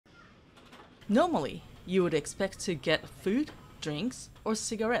Normally, you would expect to get food, drinks, or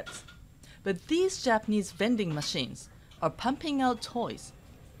cigarettes. But these Japanese vending machines are pumping out toys,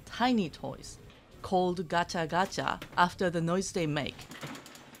 tiny toys, called gacha gacha after the noise they make.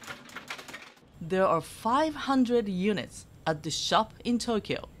 There are 500 units at the shop in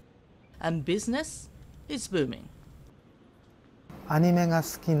Tokyo, and business is booming.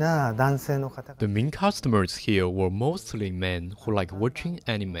 The main customers here were mostly men who like watching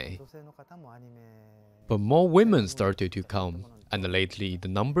anime. But more women started to come, and lately the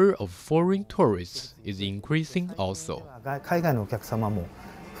number of foreign tourists is increasing also.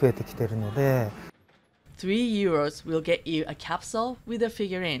 €3 will get you a capsule with a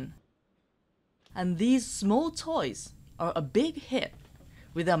figurine. And these small toys are a big hit,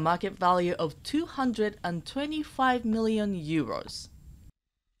 with a market value of €225 million.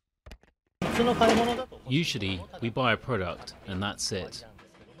 Usually, we buy a product and that's it.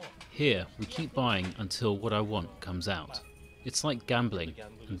 Here, we keep buying until what I want comes out. It's like gambling,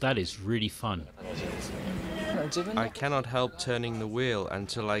 and that is really fun. I cannot help turning the wheel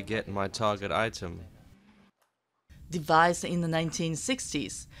until I get my target item. Devised in the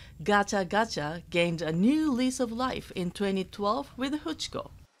 1960s, Gacha Gacha gained a new lease of life in 2012 with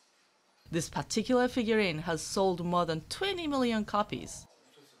Huchiko. This particular figurine has sold more than 20 million copies,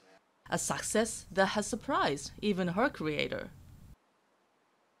 a success that has surprised even her creator.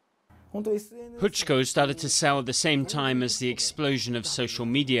 Huchiko started to sell at the same time as the explosion of social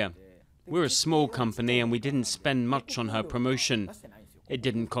media. We're a small company and we didn't spend much on her promotion. It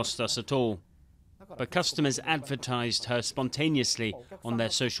didn't cost us at all. But customers advertised her spontaneously on their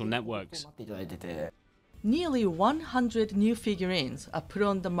social networks. Nearly 100 new figurines are put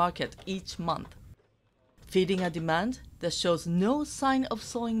on the market each month, feeding a demand that shows no sign of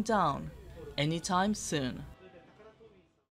slowing down anytime soon.